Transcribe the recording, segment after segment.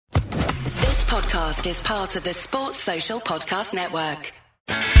podcast is part of the Sports Social Podcast Network.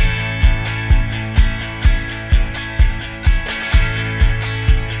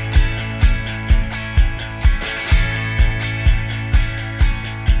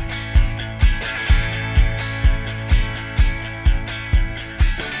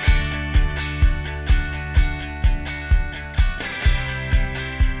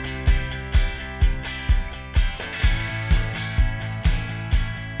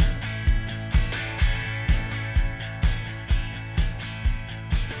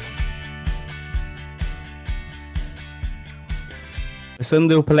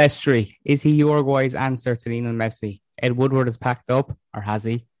 Sundu Pellistri, is he Uruguay's answer to Lionel Messi? Ed Woodward has packed up, or has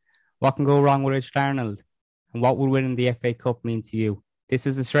he? What can go wrong with Richard Arnold? And what would winning the FA Cup mean to you? This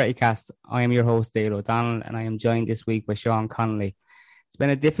is the Strettycast. I am your host, Dale O'Donnell, and I am joined this week by Sean Connolly. It's been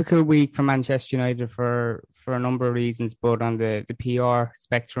a difficult week for Manchester United for a number of reasons, but on the PR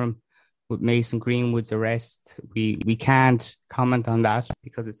spectrum, with Mason Greenwood's arrest, we can't comment on that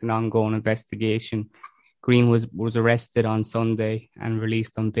because it's an ongoing investigation. Greenwood was arrested on Sunday and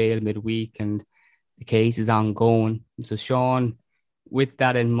released on bail midweek, and the case is ongoing. So, Sean, with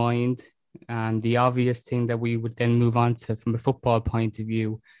that in mind, and the obvious thing that we would then move on to from a football point of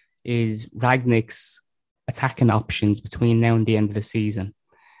view is Rangnick's attacking options between now and the end of the season.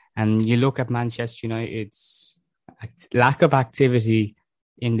 And you look at Manchester United's lack of activity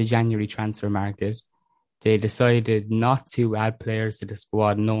in the January transfer market. They decided not to add players to the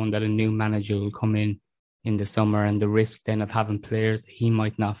squad, knowing that a new manager will come in the summer, and the risk then of having players that he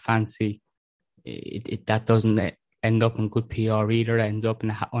might not fancy, that doesn't end up in good PR either. It ends up in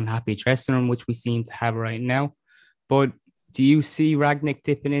an unhappy dressing room, which we seem to have right now. But do you see Rangnick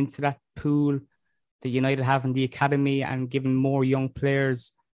dipping into that pool that United have in the academy and giving more young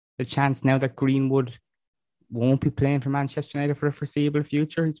players the chance now that Greenwood won't be playing for Manchester United for the foreseeable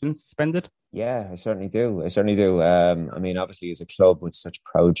future? He's been suspended. Yeah, I certainly do. I mean, obviously, as a club with such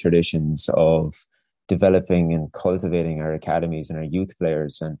proud traditions of developing and cultivating our academies and our youth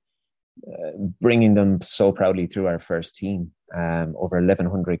players, and bringing them so proudly through our first team, over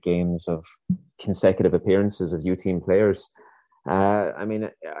 1,100 games of consecutive appearances of youth team players. I mean,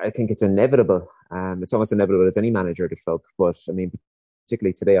 I think it's inevitable. It's almost inevitable as any manager at a club. But I mean,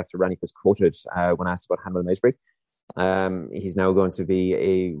 particularly today, after Rangnick was quoted when asked about Hannibal Mejbri, he's now going to be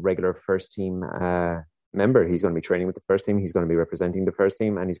a regular first team member. He's going to be training with the first team. He's going to be representing the first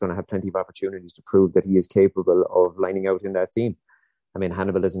team, and he's going to have plenty of opportunities to prove that he is capable of lining out in that team. I mean,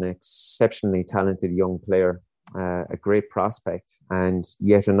 Hannibal is an exceptionally talented young player, a great prospect, and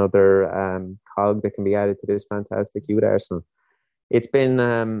yet another cog that can be added to this fantastic youth arsenal. It's been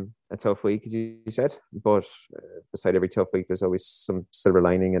a tough week, as you said, but beside every tough week, there's always some silver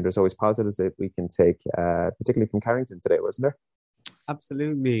lining, and there's always positives that we can take, particularly from Carrington today, wasn't there?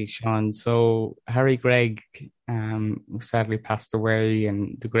 Absolutely, Sean. So Harry Gregg sadly passed away,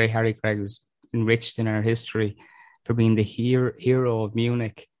 and the great Harry Gregg was enriched in our history for being the hero of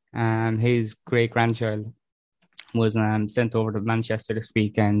Munich. His great-grandchild was sent over to Manchester this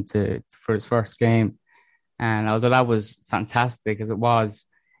weekend for his first game. And although that was fantastic as it was,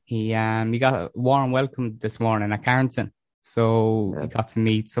 he got a warm welcome this morning at Carrington. So he got to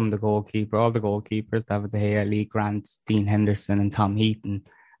meet some of all the goalkeepers, David De Gea, Lee Grant, Dean Henderson and Tom Heaton,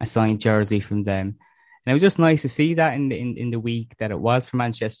 a signed jersey from them. And it was just nice to see that in the week that it was for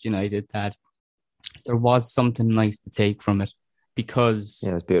Manchester United, that there was something nice to take from it. Because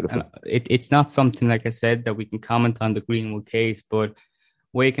it's beautiful. It's not something, like I said, that we can comment on the Greenwood case, but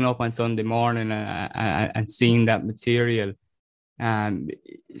waking up on Sunday morning and seeing that material,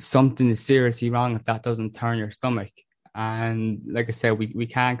 something is seriously wrong if that doesn't turn your stomach. And like I said, we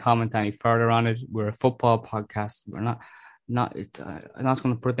can't comment any further on it. We're a football podcast. We're not I'm not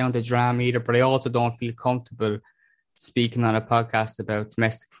going to put down the drama either, but I also don't feel comfortable speaking on a podcast about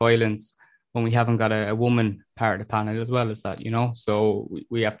domestic violence when we haven't got a woman part of the panel as well as that, so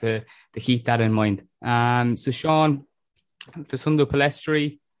we have to keep that in mind. So Sean, for Sundu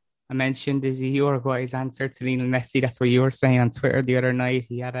Pellistri, I mentioned, is he Uruguay's answer to Lionel Messi? That's what you were saying on Twitter the other night.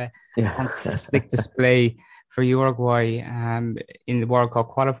 He had a fantastic display for Uruguay in the World Cup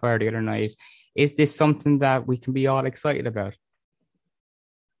qualifier the other night. Is this something that we can be all excited about?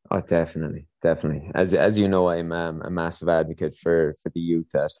 Oh, definitely. As you know, I'm a massive advocate for the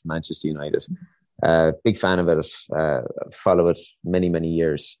youth at Manchester United. Big fan of it. Follow it many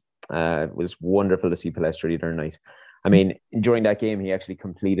years. It was wonderful to see Pellistri the other night. I mean, during that game, he actually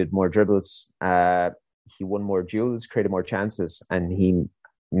completed more dribbles. He won more duels, created more chances, and he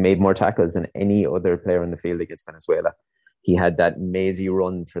made more tackles than any other player on the field against Venezuela. He had that mazy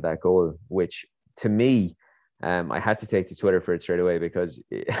run for that goal, which to me, I had to take to Twitter for it straight away because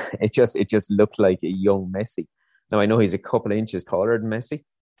it just looked like a young Messi. Now I know he's a couple of inches taller than Messi,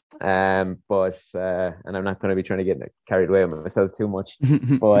 but and I'm not going to be trying to get carried away with myself too much.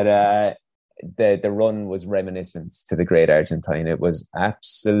 But the run was reminiscent to the great Argentine. It was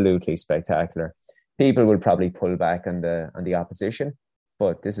absolutely spectacular. People will probably pull back on the opposition,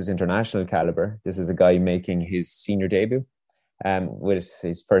 but this is international caliber. This is a guy making his senior debut, with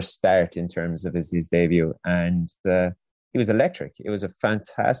his first start in terms of his debut, and he was electric. It was a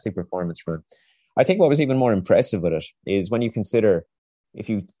fantastic performance from him. I think what was even more impressive with it is when you consider, if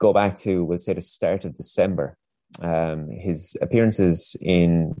you go back to, we'll say, the start of December, his appearances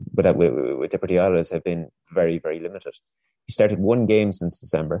with Deportivos have been very, very limited. He started one game since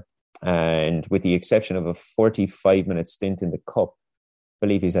December, and with the exception of a 45-minute stint in the Cup, I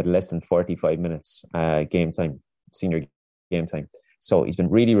believe he's had less than 45 minutes game time, senior game time. So he's been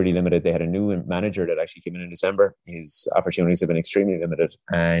really, really limited. They had a new manager that actually came in December. His opportunities have been extremely limited,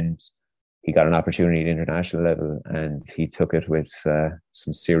 and he got an opportunity at international level, and he took it with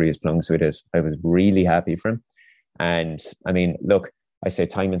some serious plunks with it. I was really happy for him. And I mean, look, I say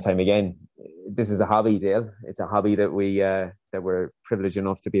time and time again, this is a hobby, Dale. It's a hobby that we're privileged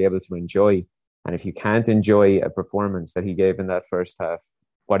enough to be able to enjoy. And if you can't enjoy a performance that he gave in that first half,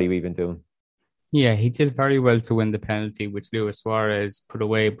 what are you even doing? Yeah, he did very well to win the penalty, which Luis Suarez put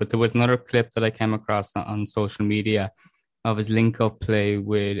away. But there was another clip that I came across on social media of his link-up play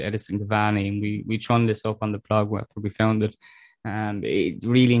with Edison Cavani, and we thrown this up on the blog after we found it. It's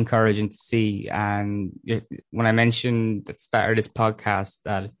really encouraging to see. And when I mentioned at the start of this podcast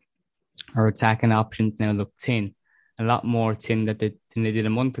that our attacking options now look thin, a lot more thin than they did a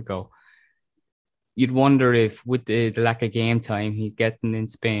month ago, you'd wonder if with the lack of game time he's getting in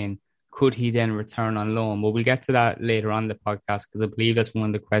Spain, could he then return on loan? But we'll get to that later on the podcast, because I believe that's one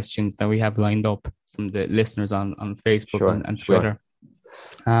of the questions that we have lined up from the listeners on Facebook and Twitter.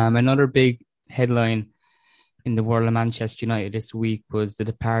 Sure. Another big headline in the world of Manchester United this week was the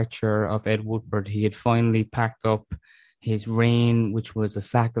departure of Ed Woodward. He had finally packed up. His reign, which was a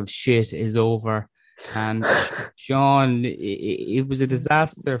sack of shit, is over. Sean, it was a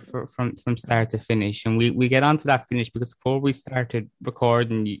disaster from start to finish, and we get on to that finish, because before we started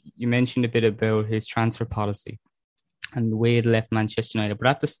recording, you mentioned a bit about his transfer policy and the way it left Manchester United. But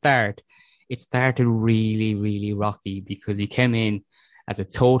at the start, it started really, really rocky, because he came in as a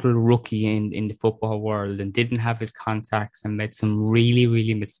total rookie in the football world and didn't have his contacts and made some really,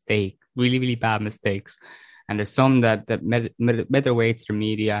 really bad mistakes. And there's some that made their way to the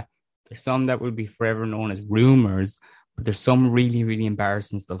media. There's some that will be forever known as rumours, but there's some really, really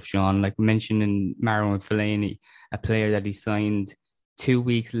embarrassing stuff, Sean, like mentioning Marouane Fellaini, a player that he signed 2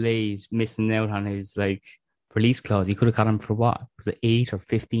 weeks late, missing out on his release clause. He could have got him for what? Was it 8 or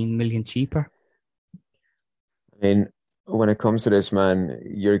 15 million cheaper? I mean, when it comes to this, man,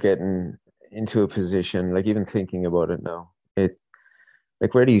 you're getting into a position, even thinking about it now,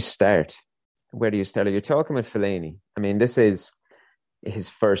 where do you start? You're talking about Fellaini. I mean, this is his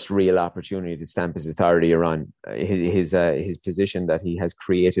first real opportunity to stamp his authority around his position that he has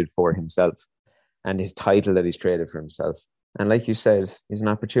created for himself, and his title that he's created for himself. And like you said, he's an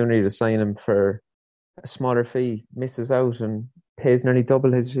opportunity to sign him for a smaller fee, misses out and pays nearly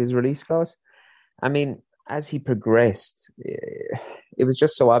double his release clause. I mean, as he progressed, it was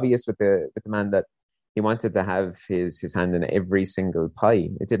just so obvious with the man that he wanted to have his hand in every single pie.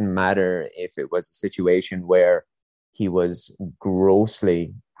 It didn't matter if it was a situation where he was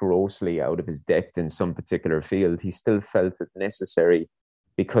grossly out of his depth in some particular field. He still felt it necessary,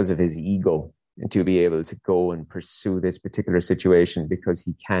 because of his ego, to be able to go and pursue this particular situation because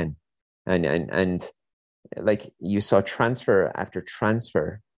he can. And you saw transfer after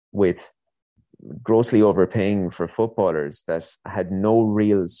transfer with grossly overpaying for footballers that had no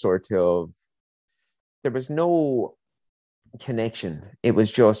real there was no connection. It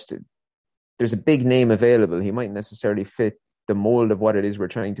was just, there's a big name available. He might necessarily fit the mold of what it is we're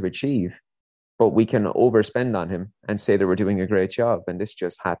trying to achieve, but we can overspend on him and say that we're doing a great job. And this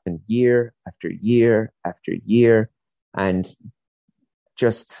just happened year after year after year. And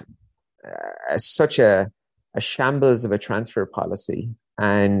just such a shambles of a transfer policy,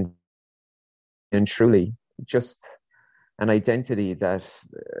 and truly just an identity that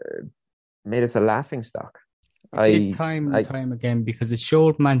made us a laughingstock. Time and time again, because it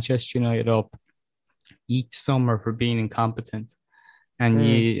showed Manchester United up each summer for being incompetent. And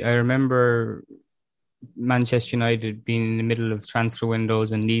I remember Manchester United being in the middle of transfer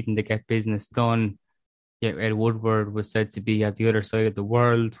windows and needing to get business done. Yet Ed Woodward was said to be at the other side of the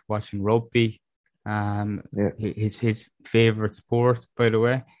world watching rugby, his favourite sport, by the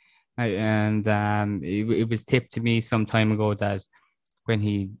way. It was tipped to me some time ago that when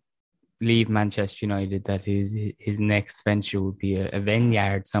he leave Manchester United, that his next venture would be a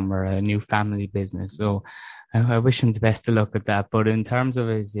vineyard somewhere, a new family business. So I wish him the best of luck at that. But in terms of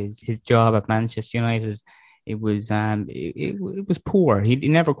his job at Manchester United, it was poor. He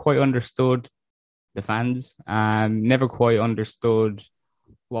never quite understood the fans. Never quite understood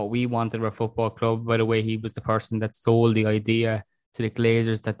what we wanted of our football club. By the way, he was the person that sold the idea to the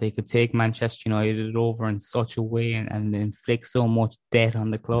Glazers that they could take Manchester United over in such a way and inflict so much debt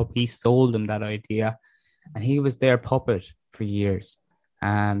on the club. He sold them that idea, and he was their puppet for years.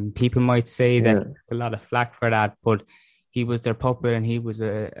 People might say that a lot of flack for that, but he was their puppet, and he was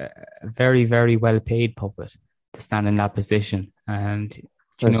a very, very well-paid puppet to stand in that position. And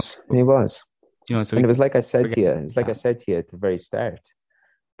he was. So and it was like I said to you. It was like I said to you at the very start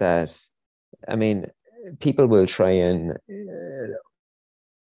that, I mean, people will try and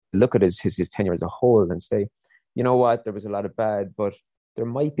look at his tenure as a whole and say, you know what, there was a lot of bad, but there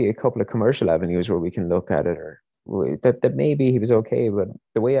might be a couple of commercial avenues where we can look at it, or that maybe he was okay. But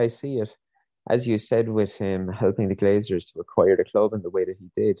the way I see it, as you said, with him helping the Glazers to acquire the club in the way that he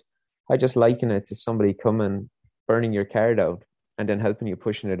did, I just liken it to somebody coming, burning your card out, and then helping you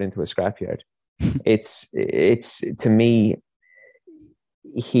pushing it into a scrapyard. It's to me,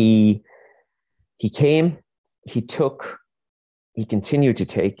 he came, he took, he continued to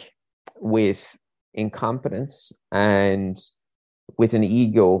take with incompetence and with an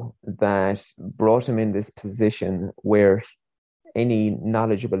ego that brought him in this position where any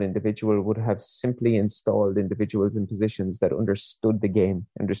knowledgeable individual would have simply installed individuals in positions that understood the game,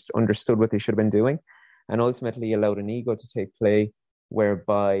 understood what they should have been doing, and ultimately allowed an ego to take play,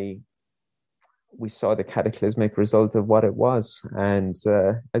 whereby we saw the cataclysmic result of what it was. And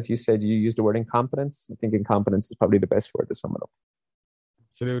as you said, you used the word incompetence. I think incompetence is probably the best word to sum it up.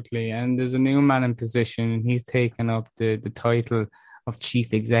 Absolutely. And there's a new man in position, and he's taken up the title of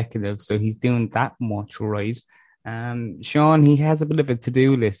chief executive. So he's doing that much right. Sean, he has a bit of a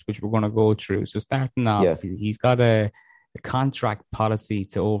to-do list, which we're going to go through. So starting off, he's got a contract policy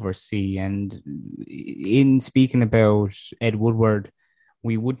to oversee. And in speaking about Ed Woodward,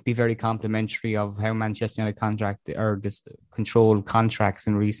 we would be very complimentary of how Manchester United control contracts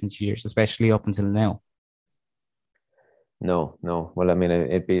in recent years, especially up until now. No. Well, I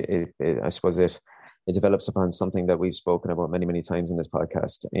mean, I suppose it develops upon something that we've spoken about many, many times in this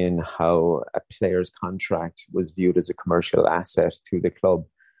podcast, in how a player's contract was viewed as a commercial asset to the club.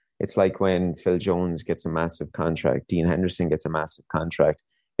 It's like when Phil Jones gets a massive contract, Dean Henderson gets a massive contract.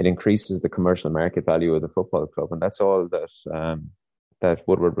 It increases the commercial market value of the football club, and that's all that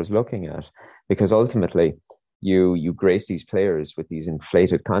Woodward was looking at, because ultimately you grace these players with these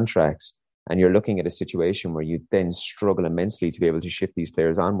inflated contracts, and you're looking at a situation where you then struggle immensely to be able to shift these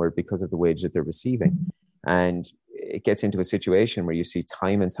players onward because of the wage that they're receiving. And it gets into a situation where you see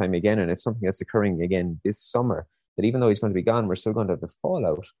time and time again, and it's something that's occurring again this summer, that even though he's going to be gone, we're still going to have the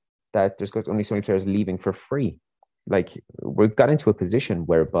fallout that there's only so many players leaving for free. Like, we've got into a position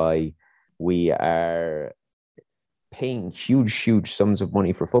whereby we are paying huge sums of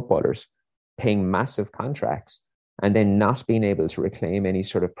money for footballers, paying massive contracts, and then not being able to reclaim any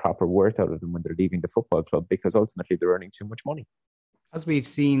sort of proper worth out of them when they're leaving the football club, because ultimately they're earning too much money. As we've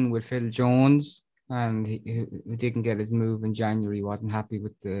seen with Phil Jones, and he didn't get his move in January, he wasn't happy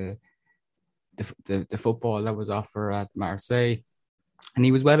with the football that was offered at Marseille. And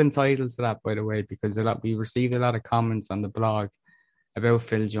he was well entitled to that, by the way, because we received a lot of comments on the blog about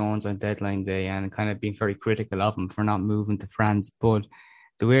Phil Jones on deadline day and kind of being very critical of him for not moving to France. But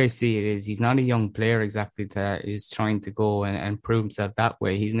the way I see it is, he's not a young player exactly that is trying to go and prove himself that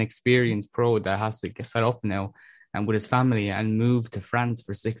way. He's an experienced pro that has to get set up now and with his family and move to France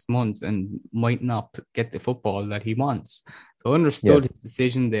for 6 months and might not get the football that he wants. So I understood his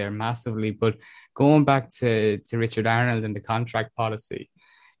decision there massively. But going back to Richard Arnold and the contract policy,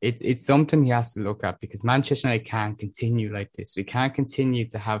 it's something he has to look at, because Manchester United can't continue like this. We can't continue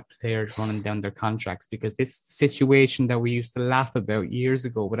to have players running down their contracts, because this situation that we used to laugh about years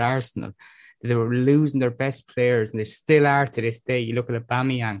ago with Arsenal, that they were losing their best players, and they still are to this day. You look at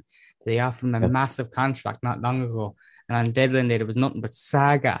Aubameyang, they offered him a massive contract not long ago, and on deadline day there was nothing but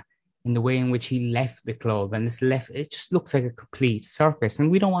saga in the way in which he left the club, and it just looks like a complete circus,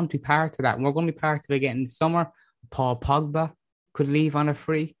 and we don't want to be part of that. We're going to be part of it again in the summer. Paul Pogba could leave on a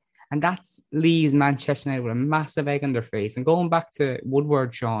free, and that leaves Manchester United with a massive egg on their face. And going back to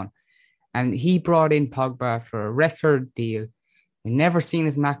Woodward, Sean, and he brought in Pogba for a record deal. We've never seen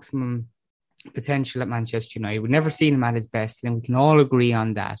his maximum potential at Manchester United. We've never seen him at his best, and we can all agree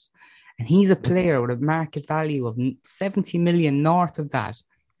on that. And he's a player with a market value of 70 million, north of that,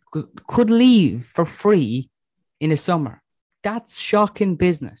 could leave for free in the summer. That's shocking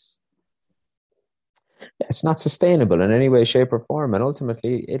business. It's not sustainable in any way, shape, or form. And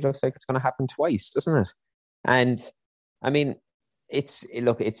ultimately, it looks like it's going to happen twice, doesn't it? And I mean, it's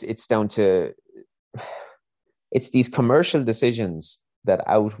down to it's these commercial decisions that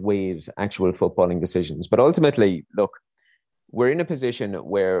outweighed actual footballing decisions. But ultimately, look, we're in a position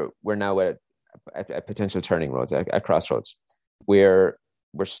where we're now at potential turning roads, at crossroads. We're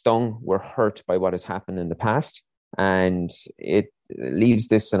stung, we're hurt by what has happened in the past. And it leaves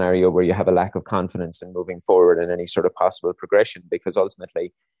this scenario where you have a lack of confidence in moving forward in any sort of possible progression, because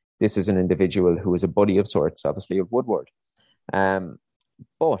ultimately this is an individual who is a buddy of sorts, obviously, of Woodward.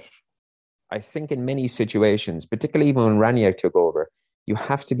 But I think in many situations, particularly even when Raniak took over, you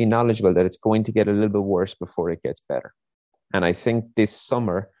have to be knowledgeable that it's going to get a little bit worse before it gets better. And I think this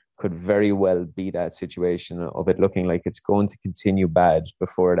summer could very well be that situation of it looking like it's going to continue bad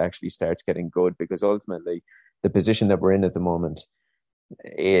before it actually starts getting good, because ultimately the position that we're in at the moment,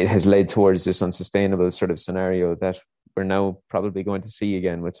 it has led towards this unsustainable sort of scenario that we're now probably going to see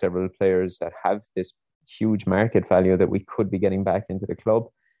again with several players that have this huge market value that we could be getting back into the club.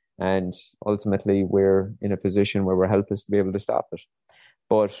 And ultimately we're in a position where we're helpless to be able to stop it.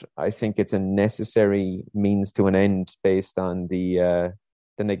 But I think it's a necessary means to an end based on the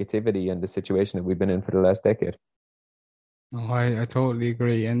negativity and the situation that we've been in for the last decade. Oh, I totally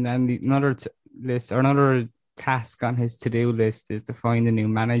agree. And then another another task on his to-do list is to find a new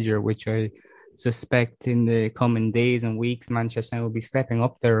manager, which I suspect in the coming days and weeks, Manchester United will be stepping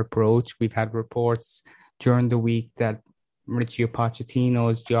up their approach. We've had reports during the week that Mauricio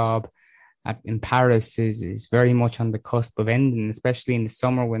Pochettino's job in Paris is very much on the cusp of ending, especially in the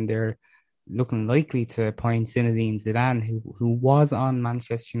summer when they're looking likely to appoint Zinedine Zidane, who was on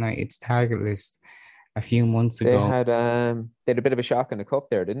Manchester United's target list a few months ago. They had a bit of a shock in the cup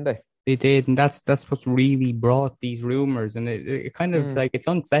there, didn't they? They did, and that's what's really brought these rumours, and it kind of like it's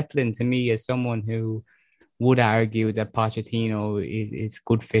unsettling to me as someone who would argue that Pochettino is a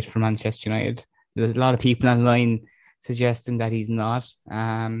good fit for Manchester United. There's a lot of people online suggesting that he's not.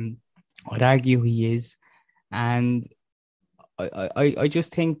 I'd argue he is, and I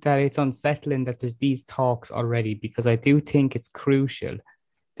just think that it's unsettling that there's these talks already, because I do think it's crucial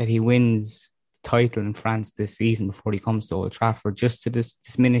that he wins the title in France this season before he comes to Old Trafford, just to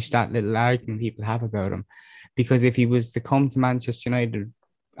diminish that little argument people have about him. Because if he was to come to Manchester United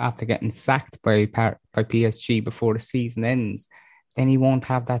after getting sacked by PSG before the season ends, then he won't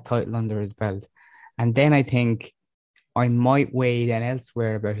have that title under his belt. And then I think I might weigh then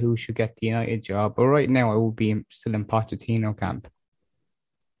elsewhere about who should get the United job. But right now, I will be still in Pochettino camp.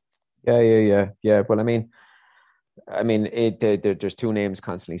 Yeah. Well, I mean, there's two names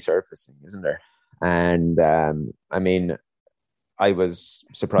constantly surfacing, isn't there? And I mean, I was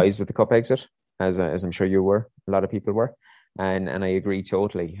surprised with the cup exit, as I'm sure you were. A lot of people were, and I agree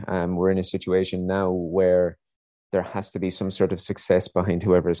totally. We're in a situation now where there has to be some sort of success behind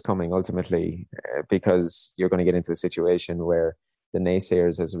whoever is coming ultimately, because you're going to get into a situation where the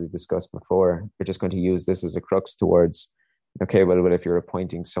naysayers, as we've discussed before, are just going to use this as a crux towards, okay, well, if you're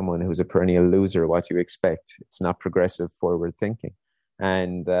appointing someone who's a perennial loser, what do you expect? It's not progressive, forward thinking.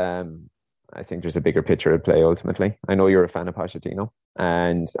 And I think there's a bigger picture at play ultimately. I know you're a fan of Pochettino,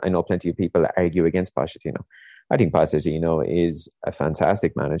 and I know plenty of people argue against Pochettino. I think Pochettino is a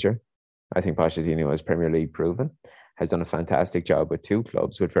fantastic manager. I think Pochettino is Premier League proven, has done a fantastic job with two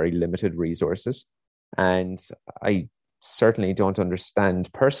clubs with very limited resources. And I certainly don't understand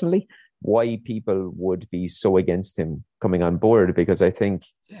personally why people would be so against him coming on board, because I think,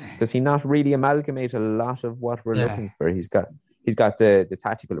 does he not really amalgamate a lot of what we're looking for? He's got the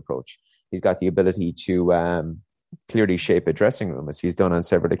tactical approach. He's got the ability to clearly shape a dressing room, as he's done on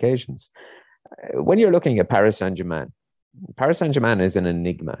several occasions. When you're looking at Paris Saint-Germain is an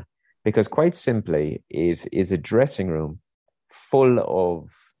enigma, because quite simply, it is a dressing room full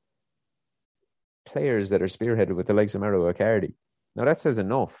of players that are spearheaded with the likes of Mauro Icardi. Now that says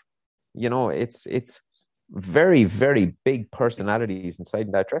enough. You know, it's very, very big personalities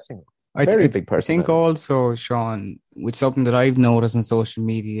inside that dressing room. Very big personalities. I think also, Sean, which something that I've noticed on social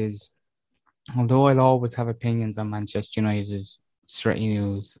media is, although I'll always have opinions on Manchester United, Stretty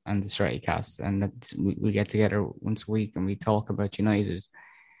News and the Stretty Cast, and that we get together once a week and we talk about United,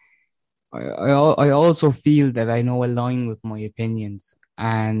 I also feel that I know a line with my opinions,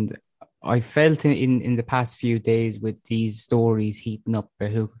 and I felt in the past few days with these stories heating up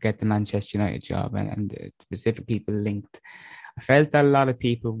about who could get the Manchester United job and specific people linked, I felt that a lot of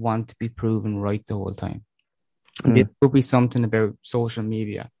people want to be proven right the whole time. And this could be something about social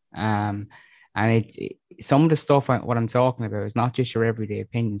media. And And some of the stuff, what I'm talking about is not just your everyday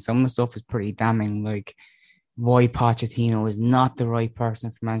opinion. Some of the stuff is pretty damning, like why Pochettino is not the right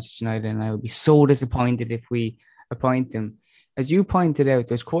person for Manchester United. And I would be so disappointed if we appoint him. As you pointed out,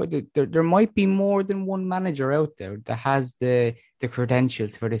 there might be more than one manager out there that has the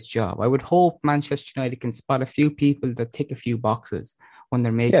credentials for this job. I would hope Manchester United can spot a few people that tick a few boxes when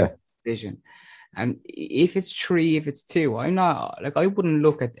they're making a decision. And if it's 3, if it's 2, I wouldn't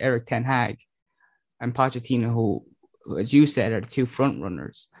look at Eric Ten Hag and Pochettino, who, as you said, are the 2 front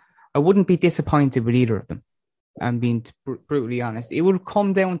runners. I wouldn't be disappointed with either of them. I'm being brutally honest. It would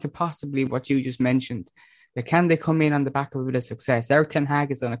come down to possibly what you just mentioned. Can they come in on the back of a bit of success? Eric Ten Hag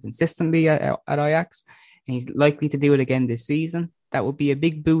has done it consistently at Ajax, and he's likely to do it again this season. That would be a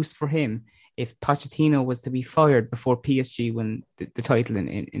big boost for him if Pochettino was to be fired before PSG win the title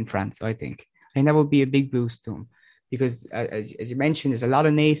in France, I think. That would be a big boost to him. Because, as you mentioned, there's a lot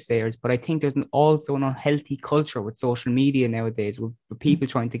of naysayers, but I think there's also an unhealthy culture with social media nowadays, with people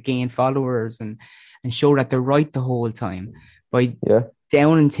trying to gain followers and show that they're right the whole time by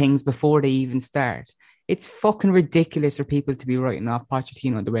downing things before they even start. It's fucking ridiculous for people to be writing off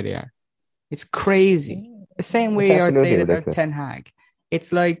Pochettino the way they are. It's crazy. The same way I would say that about Ten Hag.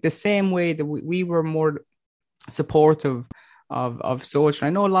 It's like the same way that we were more supportive of Solskjaer. I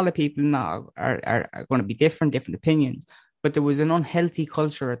know a lot of people now are going to be different opinions, but there was an unhealthy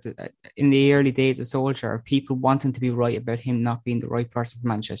culture in the early days of Solskjaer of people wanting to be right about him not being the right person for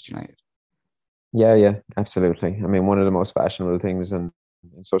Manchester United. Yeah, absolutely. I mean, one of the most fashionable things in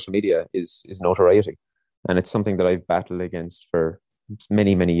social media is notoriety. And it's something that I've battled against for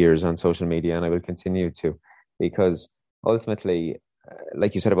many, many years on social media, and I will continue to, because ultimately,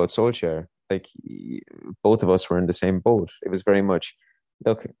 like you said about Solskjaer, like both of us were in the same boat. It was very much,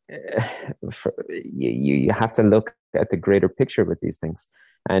 look, you have to look at the greater picture with these things.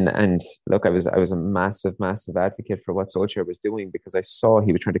 And look, I was a massive advocate for what Solskjaer was doing, because I saw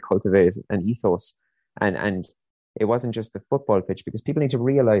he was trying to cultivate an ethos, and it wasn't just the football pitch, because people need to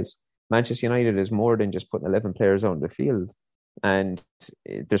realize Manchester United is more than just putting 11 players on the field. And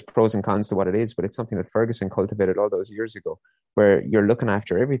there's pros and cons to what it is, but it's something that Ferguson cultivated all those years ago, where you're looking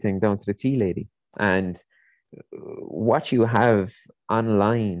after everything down to the tea lady. And what you have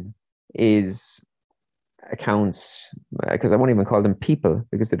online is accounts, because I won't even call them people,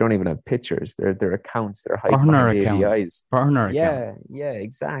 because they don't even have pictures. They're accounts. They're high-powered APIs. Burner accounts. Yeah,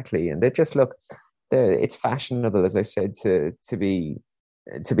 exactly. And they just look. It's fashionable, as I said, to be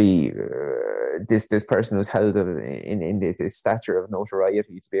this person who's held in this stature of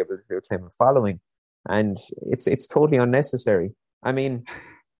notoriety to be able to claim a following, and it's totally unnecessary. I mean,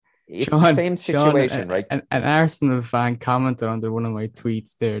 it's the same situation, right? An Arsenal fan commented under one of my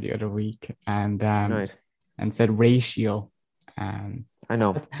tweets there the other week, and and said ratio. I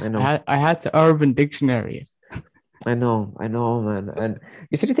know. I had to Urban Dictionary it. I know, man. And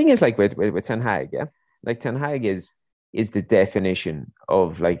you see, the thing is, like with Ten Hag, yeah, like Ten Hag is the definition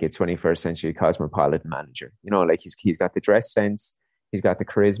of like a 21st century cosmopolitan manager. You know, like he's got the dress sense, he's got the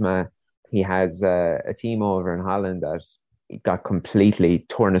charisma. He has a team over in Holland that got completely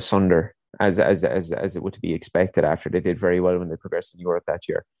torn asunder, as it would be expected after they did very well when they progressed in Europe that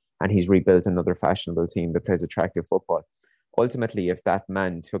year. And he's rebuilt another fashionable team that plays attractive football. Ultimately, if that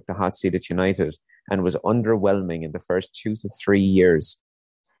man took the hot seat at United and was underwhelming in the first 2 to 3 years,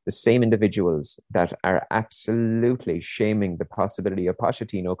 the same individuals that are absolutely shaming the possibility of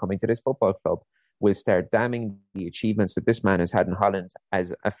Pochettino coming to this football club will start damning the achievements that this man has had in Holland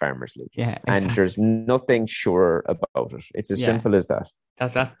as a Farmers League. Yeah, exactly. And there's nothing sure about it. It's as simple as that.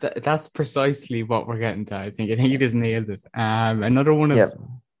 That's precisely what we're getting to. I think he just nailed it. Another one of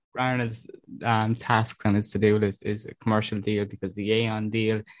Arnold's tasks on his to-do list is a commercial deal, because the Aeon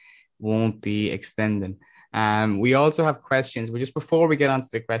deal won't be extending. We also have questions. Just before we get onto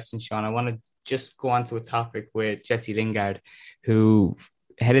the questions, Sean, I want to just go on to a topic with Jesse Lingard, who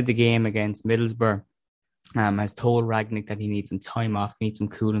headed the game against Middlesbrough. Has told Ragnick that he needs some time off, needs some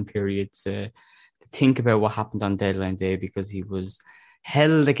cooling period to think about what happened on deadline day, because he was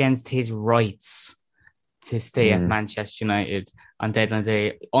held against his rights to stay at Manchester United on deadline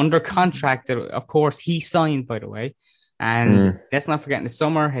day under contract that, of course, he signed, by the way. And let's not forget, in the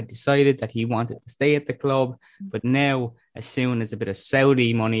summer, had decided that he wanted to stay at the club. But now, as soon as a bit of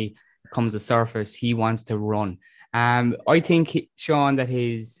Saudi money comes to surface, he wants to run. I think, Sean, that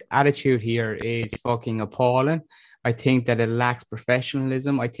his attitude here is fucking appalling. I think that it lacks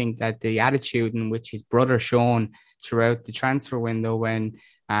professionalism. I think that the attitude in which his brother shown throughout the transfer window, when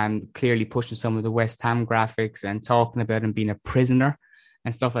clearly pushing some of the West Ham graphics and talking about him being a prisoner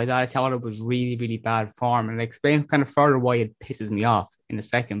and stuff like that. I thought it was really, really bad form. And I'll explain kind of further why it pisses me off in a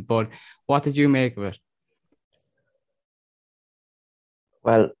second. But what did you make of it?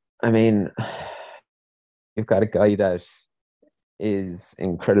 Well, I mean, you've got a guy that is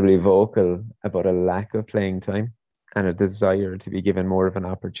incredibly vocal about a lack of playing time and a desire to be given more of an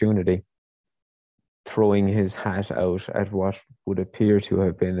opportunity, throwing his hat out at what would appear to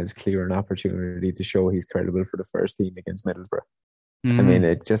have been as clear an opportunity to show he's credible for the first team against Middlesbrough. I mean,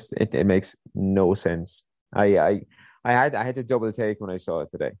 it makes no sense. I had to double take when I saw it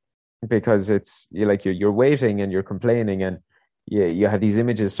today, because you're waiting and you're complaining, and you have these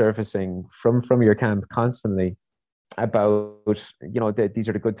images surfacing from your camp constantly about, these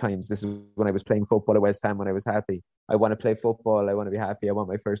are the good times. This is when I was playing football at West Ham, when I was happy. I want to play football. I want to be happy. I want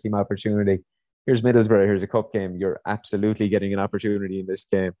my first team opportunity. Here's Middlesbrough. Here's a cup game. You're absolutely getting an opportunity in this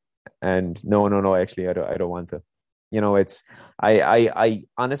game. And no, actually, I don't want to. I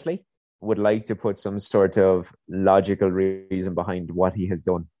honestly would like to put some sort of logical reason behind what he has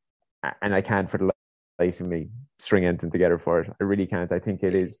done. And I can't for the life of me string anything together for it. I really can't. I think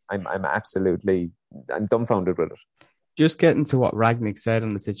it is. I'm dumbfounded with it. Just getting to what Ragnick said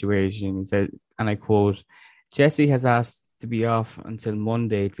on the situation, he said, and I quote, "Jesse has asked to be off until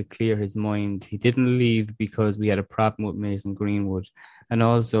Monday to clear his mind. He didn't leave because we had a problem with Mason Greenwood, and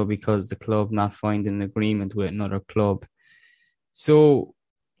also because the club not finding an agreement with another club." So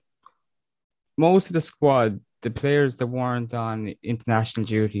most of the squad, the players that weren't on international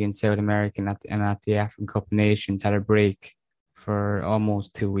duty in South America and at the African Cup of Nations, had a break for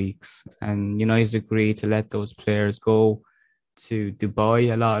almost 2 weeks. And United agreed to let those players go to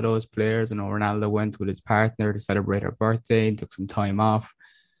Dubai. A lot of those players, Ronaldo went with his partner to celebrate her birthday and took some time off.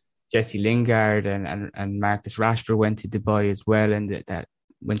 Jesse Lingard and Marcus Rashford went to Dubai as well, and that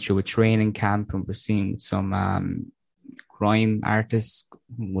went through a training camp, and we're seeing some grime artists.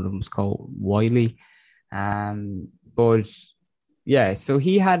 One of them was called Wiley. But yeah, so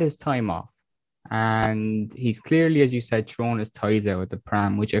he had his time off, and he's clearly, as you said, thrown his ties out at the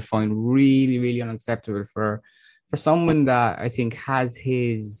pram, which I find really, really unacceptable for someone that I think has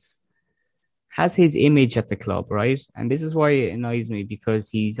his image at the club, right? And this is why it annoys me, because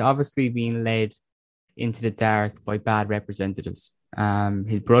he's obviously being led into the dark by bad representatives.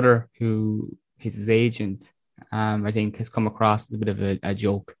 His brother, who is his agent, I think has come across as a bit of a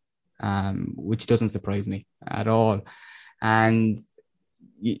joke, which doesn't surprise me at all. And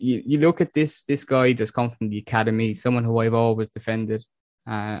you look at this guy that's come from the academy, someone who I've always defended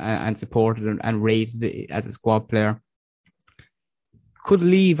and supported and rated as a squad player, could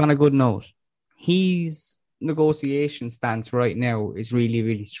leave on a good note. His negotiation stance right now is really,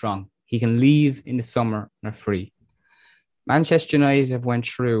 really strong. He can leave in the summer and are free. Manchester United have went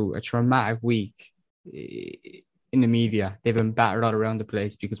through a traumatic week in the media. They've been battered all around the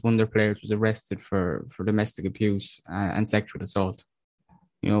place because one of their players was arrested for domestic abuse and sexual assault.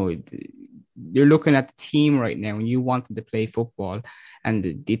 You're looking at the team right now, and you wanted to play football,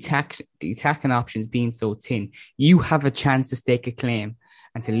 and the attacking options being so thin. You have a chance to stake a claim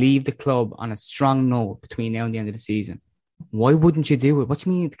and to leave the club on a strong note between now and the end of the season. Why wouldn't you do it? What do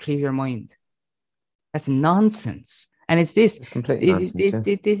you mean to clear your mind? That's nonsense. And it's this. It's complete nonsense.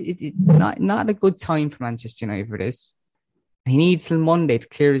 It's not a good time for Manchester United for this. He needs till Monday to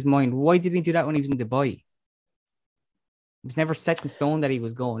clear his mind. Why didn't he do that when he was in Dubai? It was never set in stone that he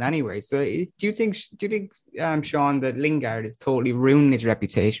was going anyway. So do you think, Sean, that Lingard is totally ruining his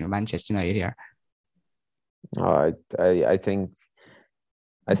reputation with Manchester United here? I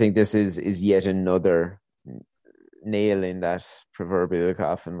think this is yet another nail in that proverbial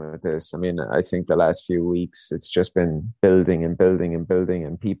coffin with this. I mean, I think the last few weeks it's just been building and building and building,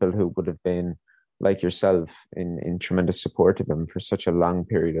 and people who would have been like yourself in tremendous support of him for such a long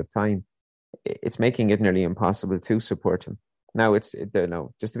period of time, it's making it nearly impossible to support him. Now,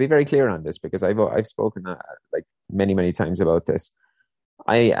 just to be very clear on this, because I've spoken like many times about this.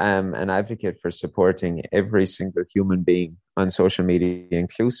 I am an advocate for supporting every single human being on social media,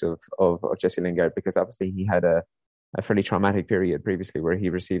 inclusive of Jesse Lingard, because obviously he had a fairly traumatic period previously where he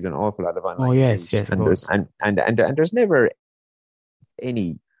received an awful lot of online abuse. Yes, and there's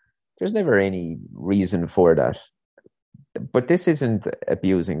never any reason for that. But this isn't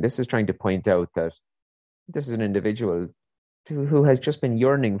abusing. This is trying to point out that this is an individual who has just been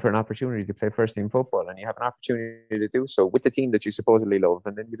yearning for an opportunity to play first team football, and you have an opportunity to do so with the team that you supposedly love,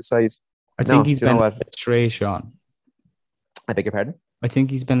 and then you decide. I think he's been led astray, Sean. I beg your pardon? I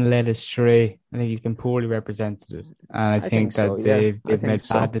think he's been led astray. I think he's been poorly represented, and I think that they've made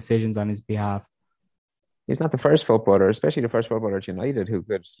bad decisions on his behalf. He's not the first footballer, especially the first footballer at United,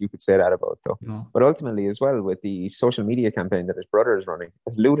 you could say that about, though. No. But ultimately, as well, with the social media campaign that his brother is running,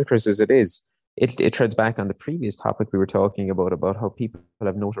 as ludicrous as it is, it treads back on the previous topic we were talking about how people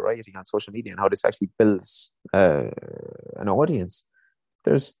have notoriety on social media and how this actually builds an audience.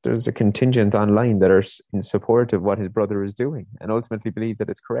 There's a contingent online that are in support of what his brother is doing and ultimately believe that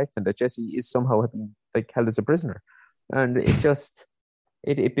it's correct and that Jesse is somehow being held as a prisoner. And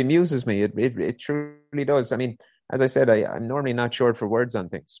it bemuses me. It truly does. I mean, as I said, I'm normally not short for words on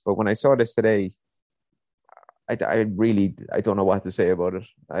things, but when I saw this today, I really don't know what to say about it.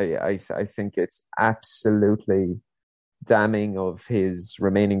 I think it's absolutely damning of his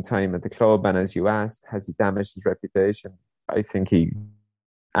remaining time at the club. And as you asked, has he damaged his reputation? I think he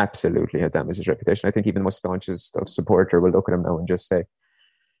absolutely has damaged his reputation. I think even the most staunchest of supporter will look at him now and just say,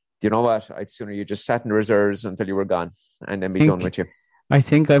 do you know what? I'd sooner you just sat in the reserves until you were gone and then be done with you. I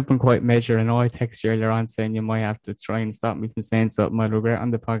think I've been quite measured. I know I texted you earlier on saying you might have to try and stop me from saying something I'll regret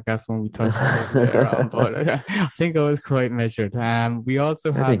on the podcast when we touched later on, but I think I was quite measured. We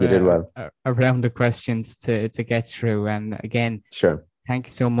also have a round of questions to get through. And again, sure. Thank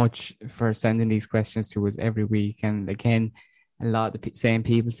you so much for sending these questions to us every week. And again, a lot of the same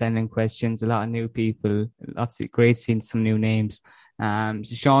people sending questions, a lot of new people, lots of great seeing some new names. So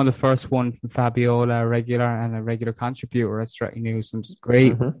Sean, the first one from Fabiola, a regular contributor at Stretty News, some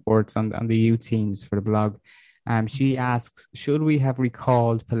great reports on the youth teams for the blog. She asks, should we have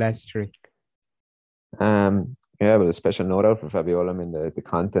recalled Pellistri? Yeah, but a special note out for Fabiola. I mean, the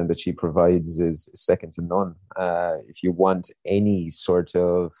content that she provides is second to none. If you want any sort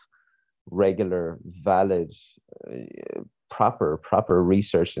of regular, valid, proper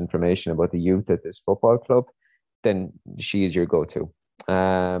research information about the youth at this football club, then she is your go-to.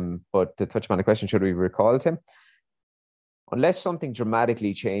 But to touch upon the question, should we recall him? Unless something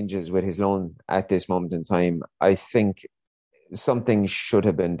dramatically changes with his loan at this moment in time, I think something should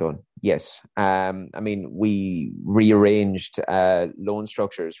have been done. Yes. I mean, we rearranged loan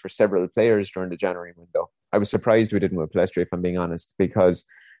structures for several players during the January window. I was surprised we didn't with Pellistri, if I'm being honest, because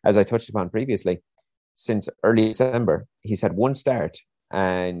as I touched upon previously, since early December, he's had one start.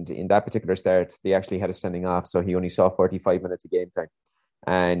 And in that particular start, they actually had a sending off. So he only saw 45 minutes of game time.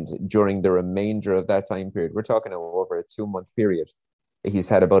 And during the remainder of that time period, we're talking over a 2-month period, he's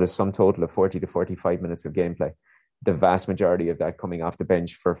had about a sum total of 40 to 45 minutes of gameplay. The vast majority of that coming off the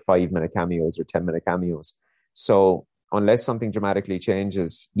bench for 5-minute cameos or 10-minute cameos. So unless something dramatically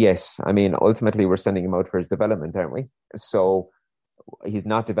changes, yes, I mean, ultimately we're sending him out for his development, aren't we? So he's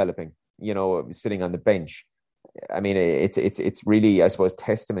not developing, sitting on the bench. I mean, it's really, I suppose,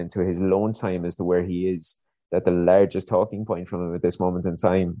 testament to his loan time as to where he is, that the largest talking point from him at this moment in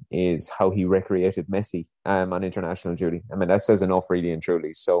time is how he recreated Messi on international duty. I mean, that says enough, really and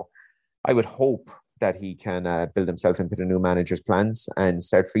truly. So I would hope that he can build himself into the new manager's plans and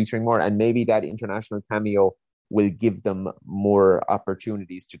start featuring more. And maybe that international cameo will give them more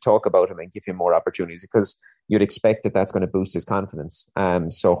opportunities to talk about him and give him more opportunities, because you'd expect that that's going to boost his confidence.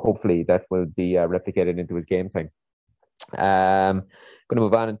 So hopefully that will be replicated into his game time. Going to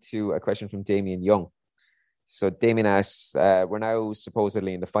move on to a question from Damien Young. So Damien asks, we're now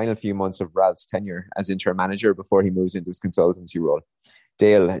supposedly in the final few months of Ralph's tenure as interim manager before he moves into his consultancy role.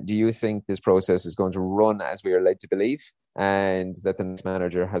 Dale, do you think this process is going to run as we are led to believe, and that the next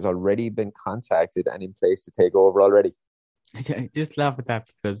manager has already been contacted and in place to take over already? I just laugh at that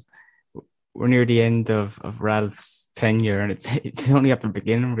because we're near the end of Ralph's tenure, and it's only at the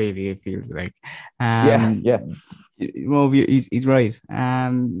beginning, really, it feels like. Yeah. Well, he's right.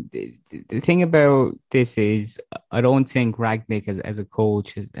 The thing about this is, I don't think Ragnick as a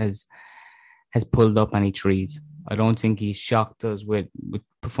coach has pulled up any trees. I don't think he's shocked us with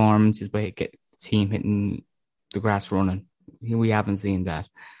performances by get the team hitting the grass running. We haven't seen that.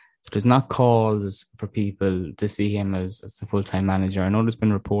 So there's not calls for people to see him as the full-time manager. I know there's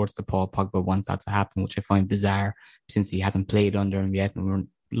been reports that Paul Pogba wants that to happen, which I find bizarre since he hasn't played under him yet, and we're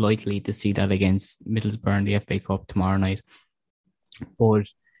likely to see that against Middlesbrough in the FA Cup tomorrow night. But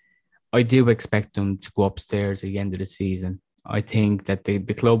I do expect them to go upstairs at the end of the season. I think that the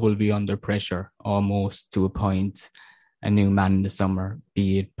club will be under pressure almost to appoint a new man in the summer,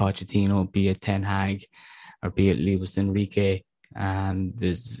 be it Pochettino, be it Ten Hag, or be it Luis Enrique.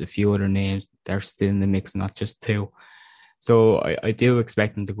 There's a few other names that are still in the mix, not just two. So I do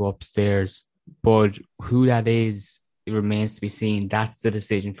expect them to go upstairs. But who that is, it remains to be seen. That's the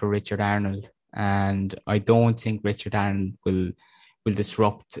decision for Richard Arnold. And I don't think Richard Arnold will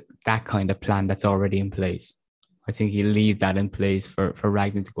disrupt that kind of plan that's already in place. I think he'll leave that in place for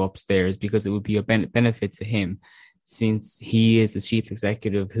Ragnar to go upstairs, because it would be a benefit to him, since he is a chief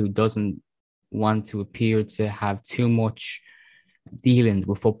executive who doesn't want to appear to have too much dealings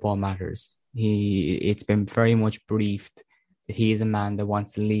with football matters. It's been very much briefed that he is a man that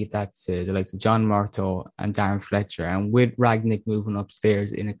wants to leave that to the likes of John Murtough and Darren Fletcher. And with Ragnick moving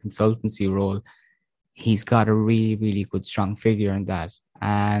upstairs in a consultancy role, he's got a really, really good, strong figure in that.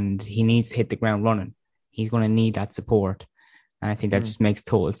 And he needs to hit the ground running. He's going to need that support. And I think that just makes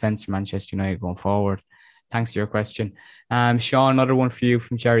total sense for Manchester United going forward. Thanks for your question. Sean, another one for you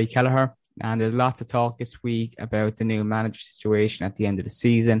from Jerry Kelleher. And there's lots of talk this week about the new manager situation at the end of the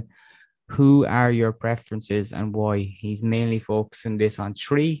season. Who are your preferences and why? He's mainly focusing this on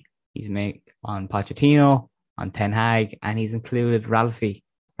three. He's on Pochettino, on Ten Hag, and he's included Ralphie.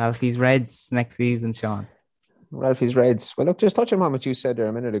 Ralphie's Reds next season, Sean. Ralphie's Reds. Well, look, just touching on what you said there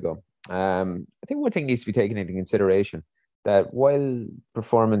a minute ago. I think one thing needs to be taken into consideration, that while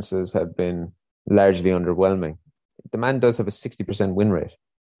performances have been largely underwhelming, the man does have a 60% win rate.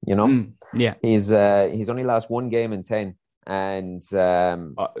 You know, yeah, he's only lost one game in 10, and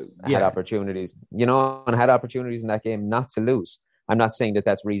had opportunities. You know, and had opportunities in that game not to lose. I'm not saying that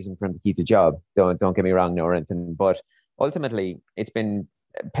that's reason for him to keep the job. Don't get me wrong, or anything. But ultimately, it's been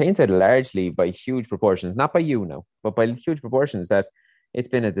painted largely by huge proportions, not by you now, but by huge proportions, that it's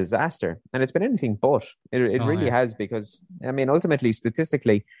been a disaster, and it's been anything but. It really has, because I mean, ultimately,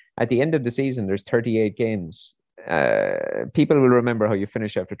 statistically, at the end of the season, there's 38 games. People will remember how you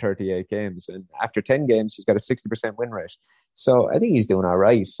finish after 38 games, and after 10 games he's got a 60% win rate, so I think he's doing all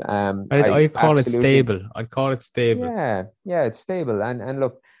right. I call it stable. I'd call it stable. Yeah, it's stable. And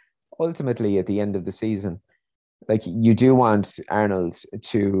look, ultimately at the end of the season, like, you do want Arnold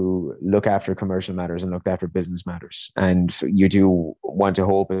to look after commercial matters and look after business matters, and you do want to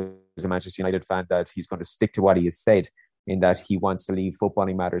hope as a Manchester United fan that he's going to stick to what he has said, in that he wants to leave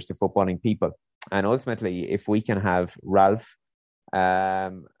footballing matters to footballing people. And ultimately, if we can have Ralph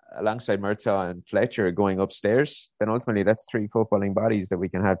alongside Murtough and Fletcher going upstairs, then ultimately that's three footballing bodies that we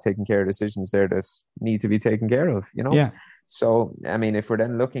can have taking care of decisions there that need to be taken care of, you know? Yeah. So, I mean, if we're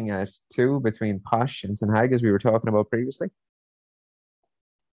then looking at two between Posh and Ten Hag, as we were talking about previously,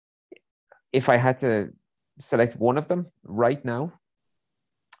 if I had to select one of them right now,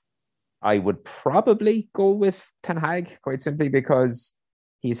 I would probably go with Ten Hag, quite simply because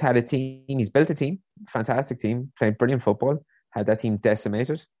he's had a team, he's built a team, fantastic team, played brilliant football, had that team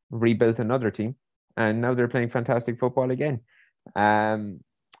decimated, rebuilt another team, and now they're playing fantastic football again. I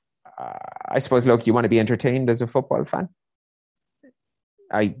suppose, look, you want to be entertained as a football fan.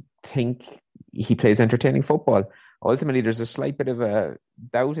 I think he plays entertaining football. Ultimately, there's a slight bit of a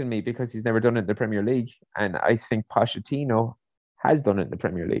doubt in me because he's never done it in the Premier League, and I think Pochettino has done it in the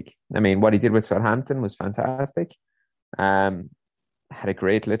Premier League. I mean, what he did with Southampton was fantastic. Had a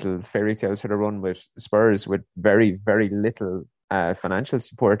great little fairy tale sort of run with Spurs with very, very little financial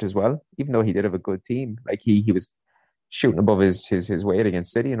support as well, even though he did have a good team. Like, he was shooting above his weight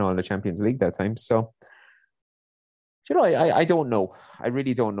against City and all in the Champions League that time. So, you know, I don't know. I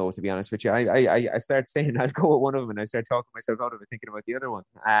really don't know, to be honest with you. I start saying I'll go with one of them, and I start talking myself out of it, thinking about the other one.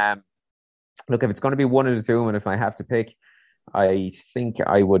 Look, if it's going to be one of the two, and if I have to pick, I think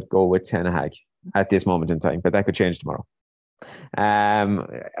I would go with Ten Hag at this moment in time, but that could change tomorrow.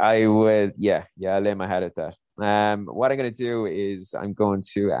 I would, I'll lay my head at that. What I'm going to do is I'm going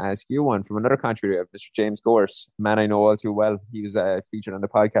to ask you one from another country, Mr. James Gorse, a man I know all too well. He was featured on the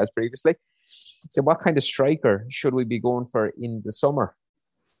podcast previously. So what kind of striker should we be going for in the summer?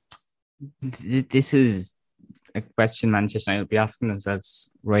 This is a question Manchester United will be asking themselves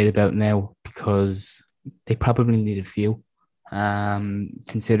right about now, because they probably need a few.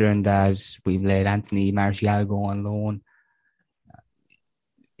 Considering that we've let Anthony Martial go on loan,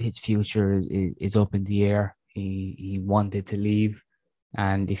 his future is up in the air. He wanted to leave,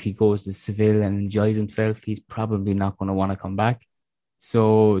 and if he goes to Seville and enjoys himself, he's probably not going to want to come back.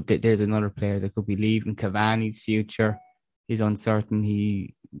 So there's another player that could be leaving. Cavani's future is uncertain.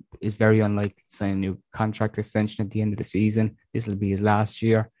 He is very unlikely to sign a new contract extension at the end of the season. This will be his last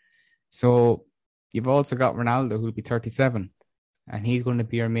year. So you've also got Ronaldo, who'll be 37, and he's going to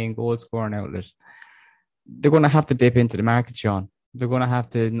be our main goal scoring outlet. They're going to have to dip into the market, Sean. They're going to have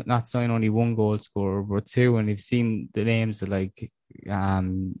to not sign only one goal scorer, but two. And you've seen the names of like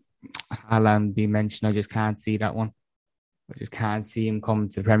Haaland be mentioned. I just can't see that one. I just can't see him coming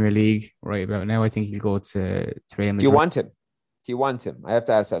to the Premier League right about now. I think he'll go to Real Madrid. Do you want him? Do you want him? I have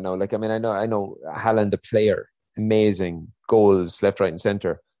to ask that now. Like, I mean, I know Haaland, the player, amazing goals left, right, and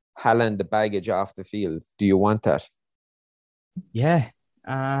centre. Haaland, the baggage off the field. Do you want that? Yeah,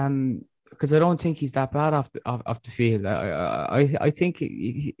 because I don't think he's that bad off the field. I think,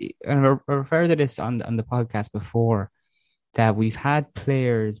 and I referred to this on the podcast before, that we've had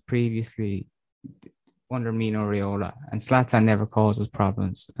players previously under Mino Raiola, and Zlatan never caused us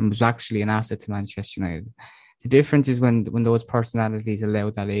problems and was actually an asset to Manchester United. The difference is when those personalities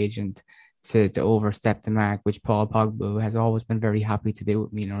allowed that agent to overstep the mark, which Paul Pogba has always been very happy to do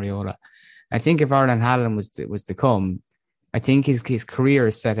with Mino Raiola. I think if Erling Haaland was to come, I think his career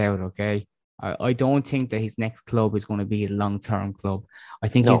is set out, okay? I don't think that his next club is going to be a long-term club. I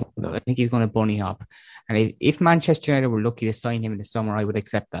think he's going to bunny hop. And if Manchester United were lucky to sign him in the summer, I would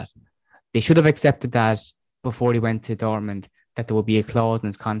accept that. They should have accepted that before he went to Dortmund, that there would be a clause in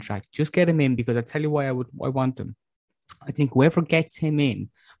his contract. Just get him in, because I'll tell you why I want him. I think whoever gets him in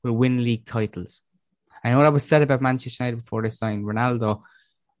will win league titles. I know that was said about Manchester United before they signed Ronaldo.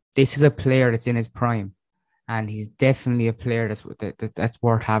 This is a player that's in his prime, and he's definitely a player that's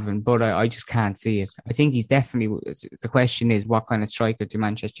worth having, but I just can't see it. I think he's definitely, the question is, what kind of striker do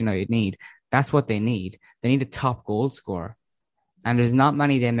Manchester United need? That's what they need. They need a top goal scorer. And there's not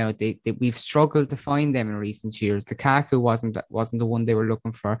many of them out there. We've struggled to find them in recent years. Lukaku wasn't the one they were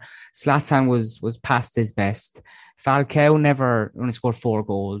looking for. Zlatan was past his best. Falcao never only scored 4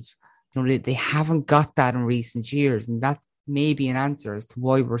 goals. They haven't got that in recent years, and that may be an answer as to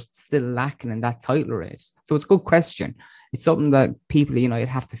why we're still lacking in that title race. So it's a good question. It's something that people at United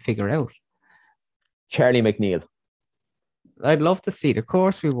have to figure out. Charlie McNeil. I'd love to see it. Of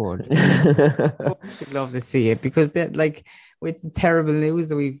course we would. Of course we'd love to see it, because with the terrible news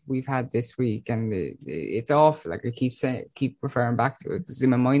that we've had this week, and it's awful. Like I keep referring back to it. It's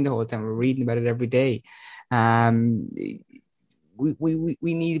in my mind the whole time. We're reading about it every day. We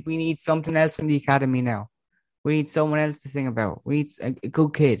need something else in the academy now. We need someone else to sing about. We need a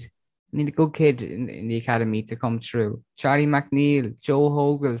good kid. We need a good kid in the academy to come through. Charlie McNeil, Joe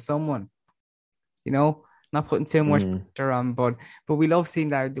Hogle, someone. Not putting too much pressure on, but we love seeing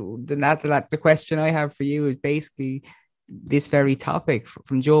that. The question I have for you is basically this very topic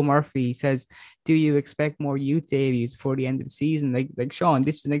from Joe Murphy. He says, do you expect more youth debuts before the end of the season? Like Sean,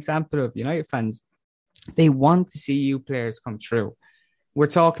 this is an example of United fans. They want to see youth players come through. We're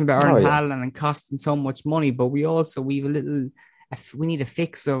talking about Erling Haaland and costing so much money, but we need a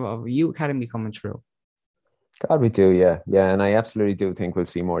fix of a youth academy coming through. God, we do, yeah. And I absolutely do think we'll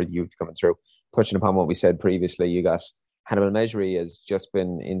see more youth coming through. Touching upon what we said previously, you got Hannibal Mejri has just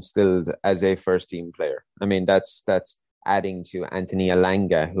been instilled as a first-team player. I mean, that's adding to Anthony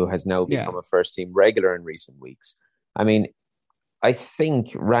Elanga, who has now become a first-team regular in recent weeks. I mean, I think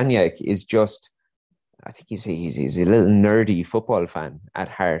Ranić is I think he's a little nerdy football fan at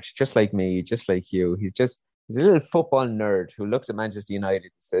heart, just like me, just like you. He's a little football nerd who looks at Manchester United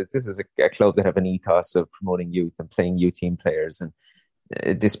and says, this is a club that have an ethos of promoting youth and playing youth team players and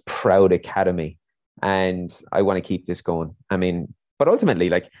this proud academy, and I want to keep this going. I mean, but ultimately,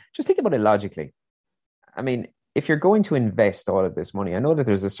 just think about it logically. I mean, if you're going to invest all of this money, I know that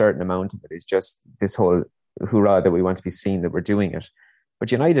there's a certain amount of it is just this whole hoorah that we want to be seen that we're doing it,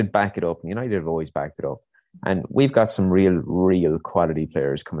 but United back it up, and United have always backed it up, and we've got some real quality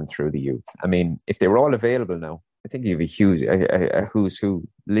players coming through the youth. I mean, if they were all available now, I think you have a who's who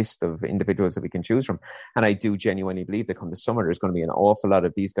list of individuals that we can choose from. And I do genuinely believe that come the summer, there's going to be an awful lot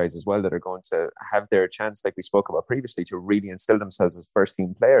of these guys as well that are going to have their chance, like we spoke about previously, to really instill themselves as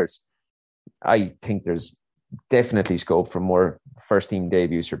first-team players. I think there's definitely scope for more first-team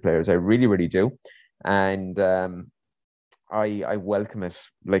debuts for players. I really, really do. And I welcome it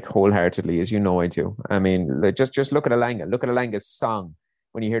wholeheartedly, as you know I do. I mean, just look at Elanga. Look at Elanga's song.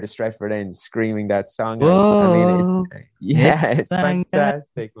 When you hear the Stretford end screaming that song, whoa, I mean, it's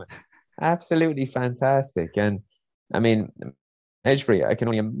fantastic, man. Absolutely fantastic. And I mean, Mejri, I can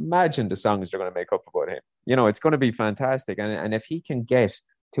only imagine the songs they're going to make up about him. It's going to be fantastic. And if he can get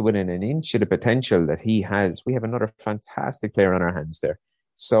to within an inch of the potential that he has, we have another fantastic player on our hands there.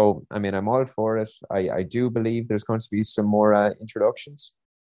 So, I mean, I'm all for it. I do believe there's going to be some more introductions.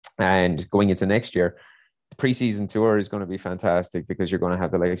 And going into next year, the preseason tour is going to be fantastic, because you're going to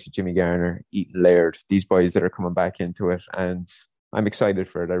have the likes of Jimmy Garner, Eaton Laird, these boys that are coming back into it. And I'm excited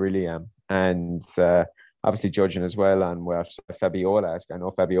for it. I really am. And obviously judging as well on what Fabiola asked. I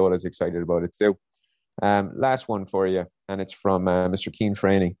know Fabiola's excited about it too. Last one for you, and it's from Mr. Keane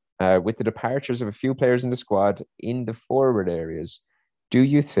Franey. With the departures of a few players in the squad in the forward areas, do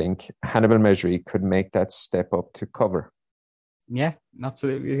you think Hannibal Mejri could make that step up to cover? Yeah,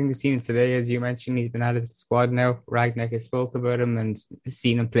 absolutely. I think we've seen him today, as you mentioned. He's been added to the squad now. Ragnick has spoke about him and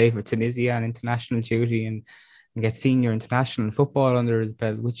seen him play for Tunisia on international duty and get senior international football under his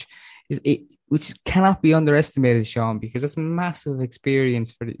belt, which cannot be underestimated, Sean, because that's massive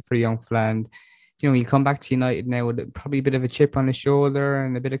experience for young Fland. you come back to United now with probably a bit of a chip on his shoulder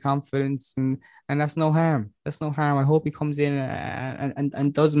and a bit of confidence, and that's no harm. That's no harm. I hope he comes in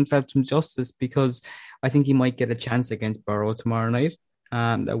and does himself some justice, because I think he might get a chance against Borough tomorrow night.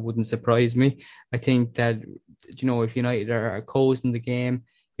 That wouldn't surprise me. I think that, if United are coasting the game,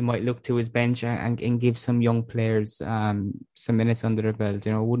 he might look to his bench and give some young players some minutes under their belt.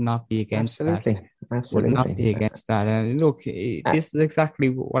 Would not be against that. Absolutely. Would not be against that. And look, this is exactly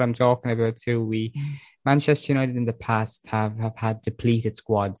what I'm talking about too. Manchester United in the past have had depleted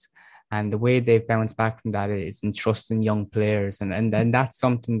squads, and the way they've bounced back from that is in trusting young players. And that's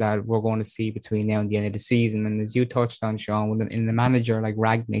something that we're going to see between now and the end of the season. And as you touched on, Sean, in the manager like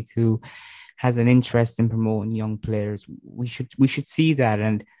Ragnick, who has an interest in promoting young players, we should see that.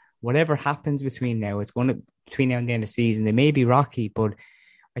 And whatever happens between now and the end of the season, they may be rocky, but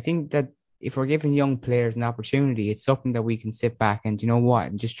I think that if we're giving young players an opportunity, it's something that we can sit back and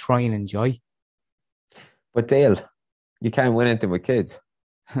and just try and enjoy. But Dale, you can't win anything with kids.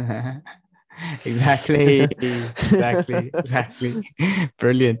 Exactly.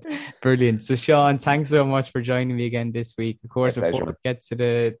 Brilliant. So Sean, thanks so much for joining me again this week. Of course, before we get to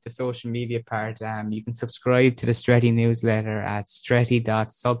the social media part, you can subscribe to the Stretty newsletter at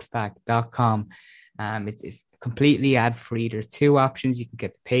stretty.substack.com. It's completely ad-free. There's two options. You can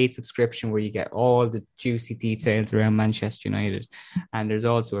get the paid subscription, where you get all the juicy details around Manchester United, and there's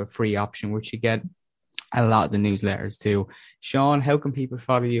also a free option which you get a lot of the newsletters too. Sean, how can people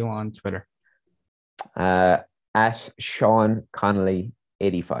follow you on Twitter? At Sean Connolly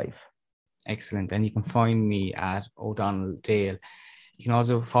 85. Excellent. And you can find me at O'Donnell Dale. You can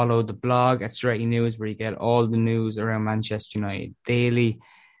also follow the blog at Stretty News, where you get all the news around Manchester United daily.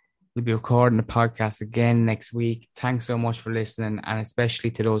 We'll be recording the podcast again next week. Thanks so much for listening, and especially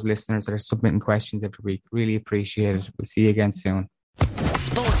to those listeners that are submitting questions every week. Really appreciate it. We'll see you again soon.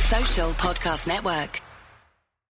 Sports Social Podcast Network.